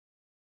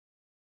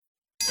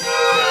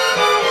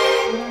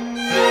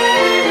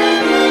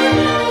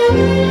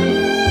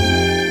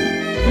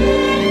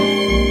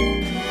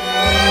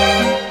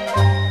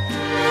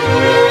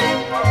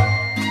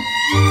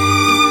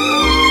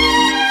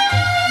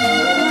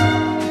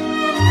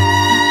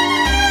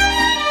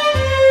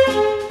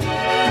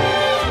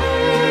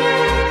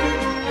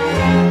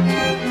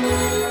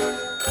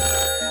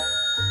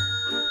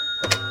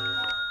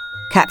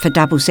Cat for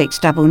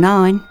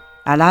 6699.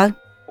 Hello?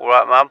 All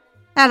right, Mum?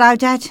 Hello,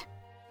 Dad.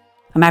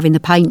 I'm having the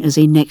painters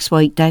in next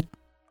week, Dad.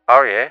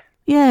 Oh, yeah?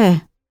 Yeah,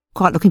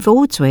 quite looking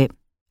forward to it.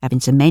 Having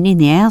some men in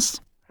the house.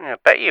 Yeah, I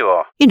bet you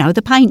are. You know,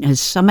 the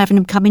painters. I'm having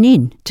them coming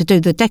in to do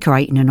the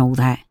decorating and all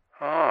that.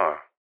 Oh.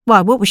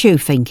 Why, what was you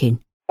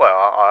thinking? Well,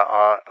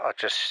 I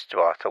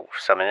thought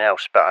something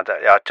else, but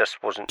I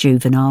just wasn't...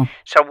 Juvenile.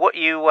 So what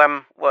you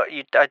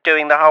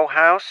doing the whole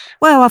house?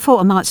 Well, I thought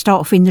I might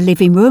start off in the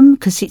living room,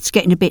 because it's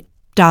getting a bit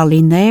dull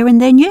in there, and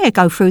then,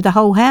 go through the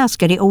whole house,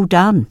 get it all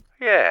done.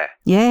 Yeah.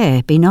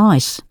 Yeah, be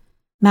nice.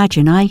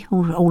 Imagine,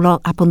 all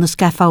up on the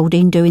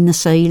scaffolding, doing the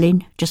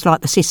ceiling, just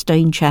like the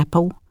Sistine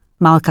Chapel.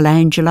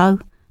 Michelangelo.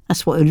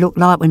 That's what it looked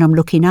like when I'm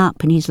looking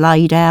up, and he's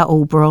laid out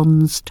all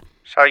bronzed.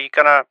 So you're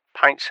going to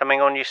paint something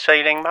on your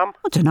ceiling, Mum?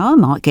 I don't know, I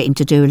might get him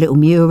to do a little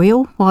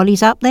mural while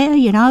he's up there,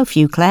 a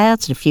few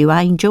clouds and a few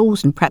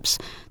angels, and perhaps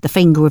the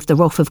finger of the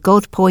wrath of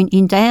God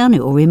pointing down.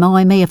 It'll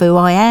remind me of who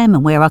I am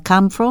and where I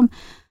come from.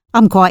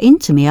 I'm quite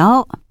into me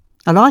art.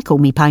 I like all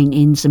me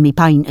paintings and me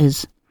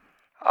painters.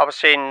 I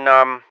was in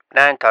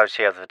Nando's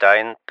the other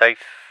day, and they've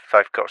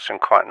got some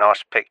quite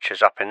nice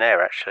pictures up in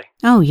there, actually.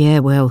 Oh, yeah,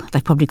 well,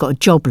 they've probably got a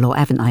job lot,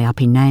 haven't they,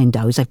 up in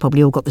Nando's? They've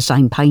probably all got the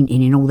same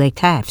painting in all their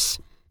cafes.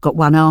 Got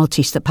one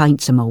artist that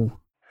paints them all.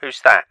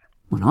 Who's that?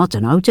 Well, I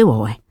don't know, do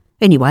I?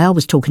 Anyway, I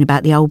was talking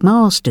about the old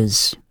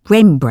masters.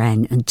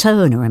 Rembrandt and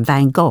Turner and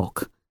Van Gogh.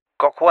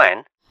 Gogh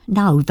when?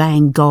 No,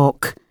 Van Gogh.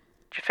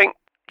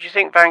 Do you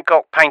think Van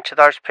Gogh painted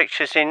those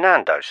pictures in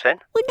Nando's then?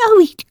 Well,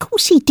 no, of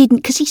course he didn't,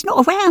 because he's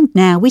not around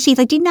now, is he?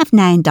 They didn't have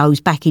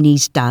Nando's back in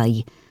his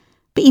day.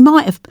 But he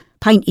might have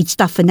painted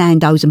stuff for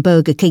Nando's and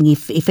Burger King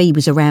if he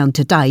was around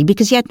today,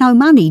 because he had no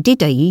money,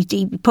 did he?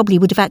 He probably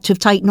would have had to have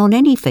taken on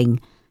anything.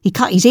 He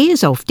cut his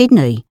ears off, didn't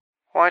he?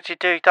 Why'd he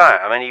do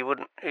that? I mean, he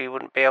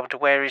wouldn't be able to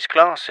wear his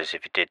glasses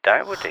if he did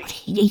that, would he?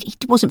 He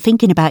wasn't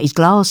thinking about his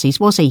glasses,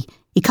 was he?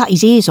 He cut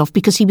his ears off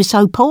because he was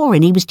so poor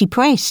and he was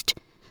depressed.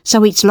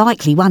 So it's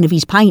likely one of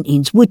his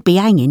paintings would be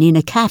hanging in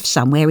a cafe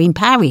somewhere in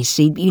Paris,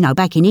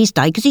 back in his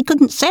day, because he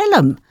couldn't sell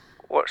them.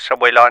 What,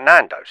 somewhere like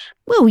Nando's?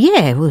 Well,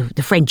 yeah,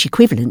 the French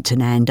equivalent to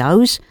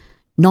Nando's.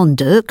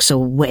 Non-Dirks,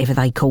 or whatever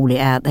they call it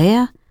out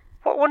there.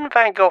 What, wasn't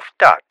Van Gogh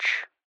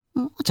Dutch?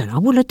 I don't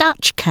know, well, a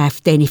Dutch cafe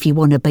then, if you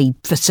want to be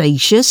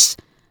facetious.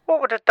 What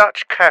would a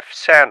Dutch cafe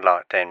sound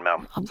like then,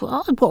 Mum?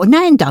 What, a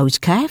Nando's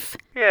cafe?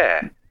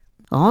 Yeah.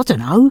 I don't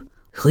know.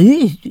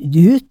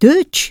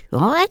 Dutch.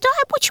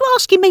 What you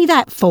asking me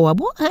that for?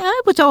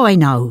 How would I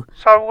know?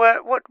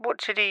 So,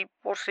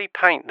 what's he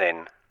paint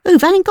then? Who,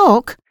 Van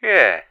Gogh?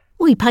 Yeah.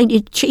 Well, he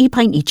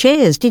painted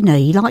chairs, didn't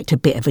he? He liked a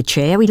bit of a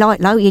chair.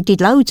 He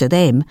did loads of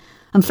them.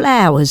 And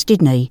flowers,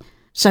 didn't he?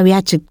 So he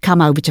had to come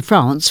over to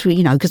France,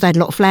 because they had a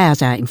lot of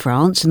flowers out in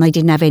France, and they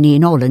didn't have any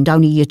in Holland,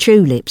 only your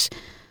tulips.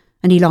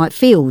 And he liked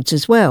fields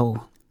as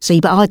well. See,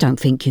 but I don't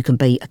think you can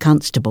be a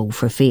constable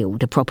for a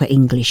field, a proper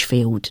English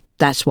field.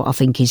 That's what I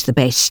think is the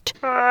best.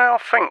 I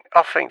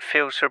think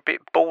fields are a bit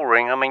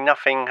boring. I mean,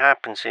 nothing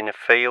happens in a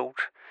field.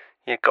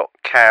 You've got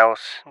cows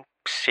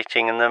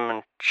sitting in them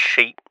and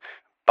sheep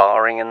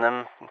barring in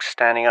them,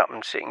 standing up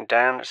and sitting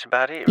down. That's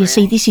about it, really. You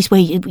see, this is where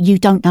you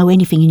don't know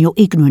anything and you're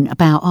ignorant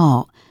about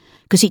art,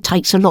 because it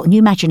takes a lot. And you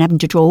imagine having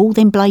to draw all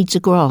them blades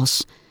of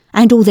grass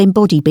and all them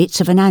body bits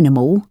of an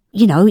animal.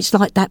 It's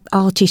like that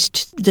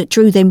artist that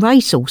drew them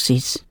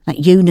racehorses,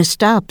 that Una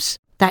Stubbs.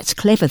 That's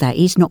clever, that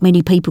is. Not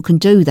many people can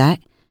do that.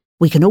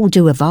 We can all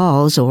do a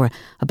vase or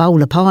a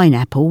bowl of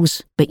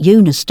pineapples, but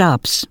Una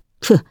Stubbs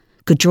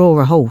could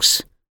draw a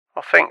horse.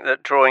 I think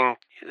that drawing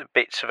the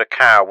bits of a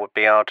cow would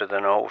be harder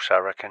than a horse, I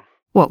reckon.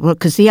 What,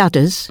 because the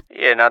udders?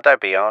 Yeah, no, they'd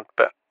be hard,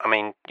 but, I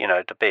mean,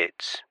 the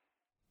bits.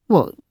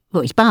 What,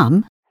 his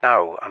bum?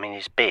 No, I mean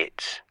his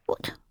bits.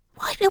 What?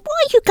 Why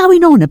are you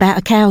going on about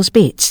a cow's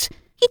bits?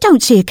 You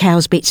don't see a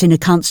cow's bits in a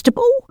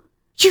constable.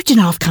 You don't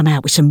have come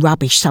out with some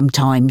rubbish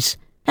sometimes.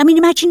 I mean,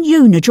 imagine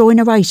Una drawing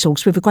a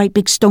racehorse with a great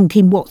big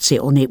stonking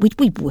what's-it on it. We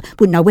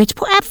wouldn't know where to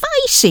put our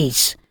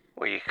faces.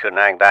 Well, you couldn't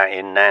hang that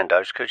in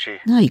Nando's, could you?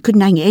 No, you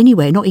couldn't hang it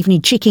anywhere, not even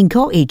in Chicken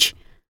Cottage.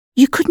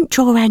 You couldn't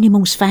draw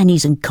animals'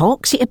 fannies and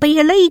cocks. It'd be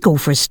illegal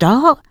for a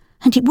start,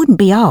 and it wouldn't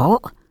be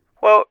art.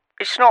 Well,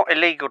 it's not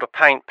illegal to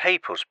paint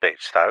people's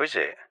bits, though, is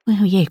it?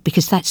 Well, yeah,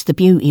 because that's the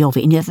beauty of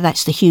it, and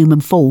that's the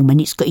human form,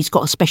 and it's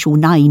got a special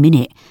name in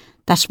it.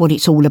 That's what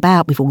it's all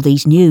about with all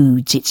these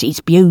nudes. It's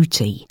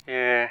beauty.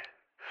 Yeah.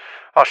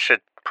 I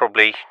should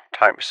probably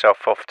take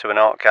myself off to an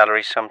art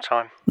gallery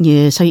sometime.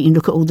 Yeah, so you can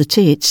look at all the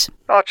tits.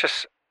 I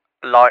just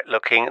like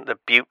looking at the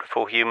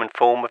beautiful human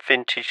form of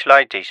vintage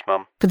ladies,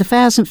 Mum. For the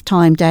 1000th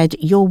time, Dad,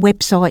 your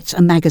websites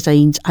and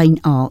magazines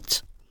ain't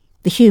art.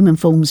 The human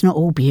form's not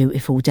all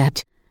beautiful,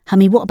 Dad. I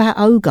mean, what about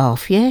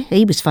Hogarth, yeah?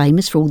 He was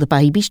famous for all the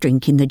babies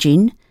drinking the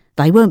gin.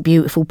 They weren't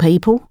beautiful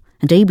people,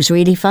 and he was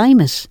really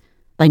famous.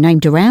 They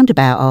named a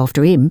roundabout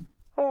after him.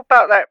 What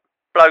about that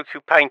bloke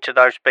who painted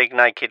those big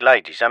naked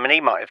ladies? I mean,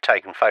 he might have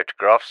taken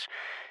photographs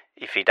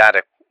if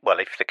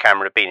the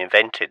camera had been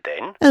invented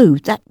then. Oh,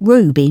 that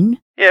Rubin?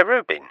 Yeah,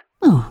 Rubin.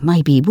 Oh,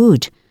 maybe he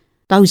would.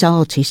 Those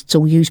artists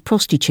all use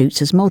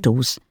prostitutes as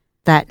models.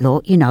 that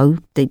lot, you know,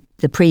 the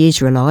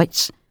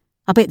pre-Israelites.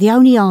 I bet the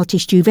only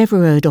artist you've ever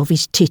heard of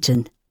is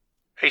Titten.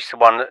 He's the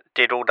one that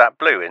did all that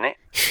blue, innit?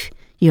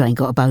 You ain't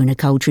got a bone of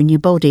culture in your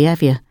body,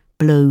 have you?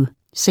 Blue.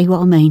 See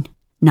what I mean?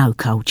 No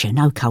culture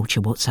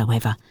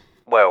whatsoever.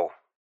 Well,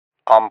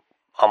 I'm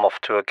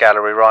off to a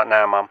gallery right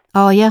now, Mum.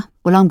 Are you?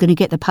 Well, I'm going to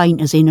get the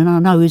painters in and I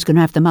know who's going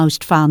to have the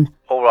most fun.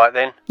 All right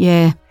then.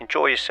 Yeah.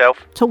 Enjoy yourself.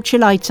 Talk to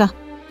you later.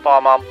 Bye,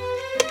 Mum.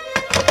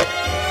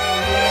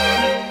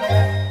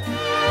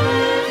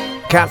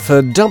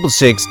 Catford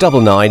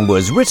 6699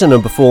 was written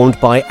and performed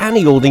by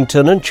Annie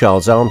Aldington and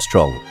Charles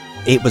Armstrong.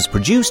 It was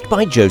produced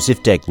by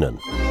Joseph Degnan.